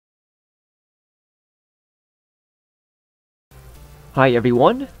Hi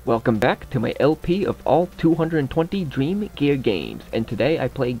everyone, welcome back to my LP of all 220 dreamGEAR games, and today I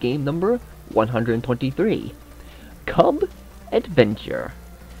play game number 123, CUB Adventure.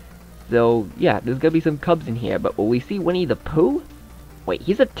 So yeah, there's gonna be some cubs in here, but will we see Winnie the Pooh? Wait,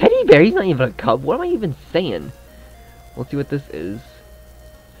 he's a teddy bear, he's not even a cub, what am I even saying? Let's see what this is.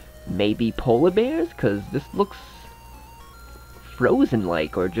 Maybe polar bears? Cause this looks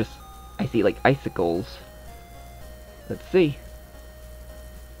frozen-like, or just, I see like icicles. Let's see.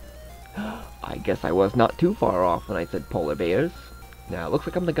 I guess I was not too far off when I said polar bears. Now, it looks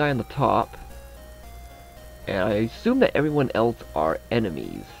like I'm the guy on the top. And I assume that everyone else are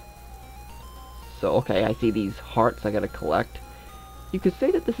enemies. So, okay, I see these hearts I gotta collect. You could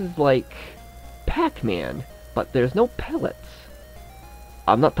say that this is like Pac-Man, but there's no pellets.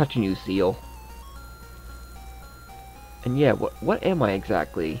 I'm not touching you, Seal. And yeah, what am I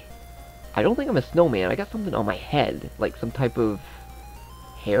exactly? I don't think I'm a snowman. I got something on my head, like some type of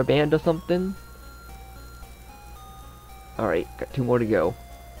hairband or something. Alright, got 2 more to go.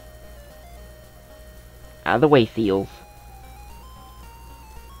 Out of the way, Seals.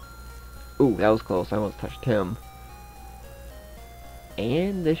 Ooh, that was close. I almost touched him.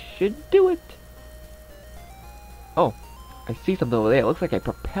 And this should do it. Oh, I see something over there. It looks like a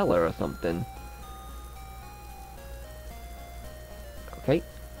propeller or something. Okay,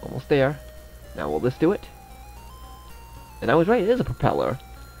 almost there. Now will this do it? And I was right, it is a propeller.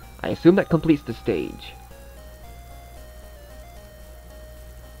 I assume that completes the stage.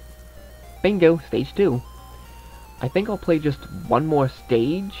 Bingo, stage 2. I think I'll play just one more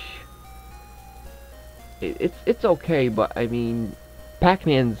stage. It's okay, but I mean,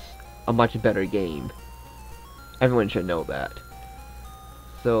 Pac-Man's a much better game. Everyone should know that.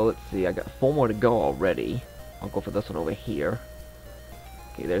 So let's see, I got 4 more to go already. I'll go for this one over here.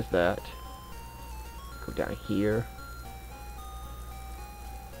 Okay, there's that. Go down here.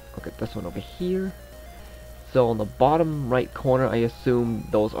 I'll get this one over here. So on the bottom right corner, I assume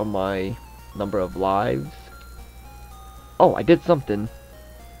those are my number of lives. Oh, I did something.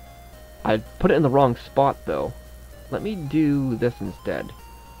 I put it in the wrong spot though. Let me do this instead.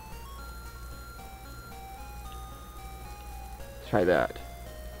 Let's try that.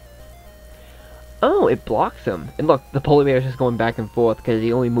 Oh, it blocks him. And look, the polar bear is just going back and forth because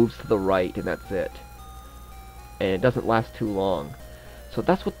he only moves to the right and that's it. And it doesn't last too long. So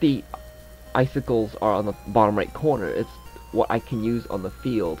that's what the icicles are on the bottom right corner. It's what I can use on the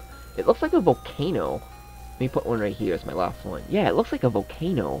field. It looks like a volcano. Let me put one right here as my last one. Yeah, it looks like a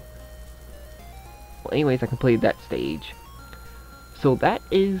volcano. Well, anyways, I completed that stage. So that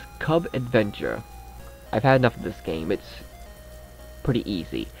is CUB Adventure. I've had enough of this game. It's pretty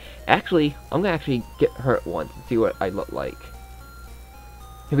easy. Actually, I'm gonna get hurt once and see what I look like.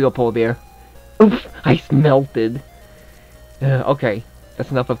 Here we go, polar bear. Oof! I melted. Okay,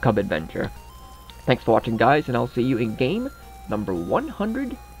 that's enough of CUB Adventure. Thanks for watching, guys, and I'll see you in game number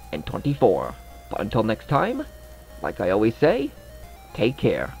 124. But until next time, like I always say, take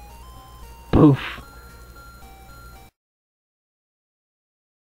care. Poof!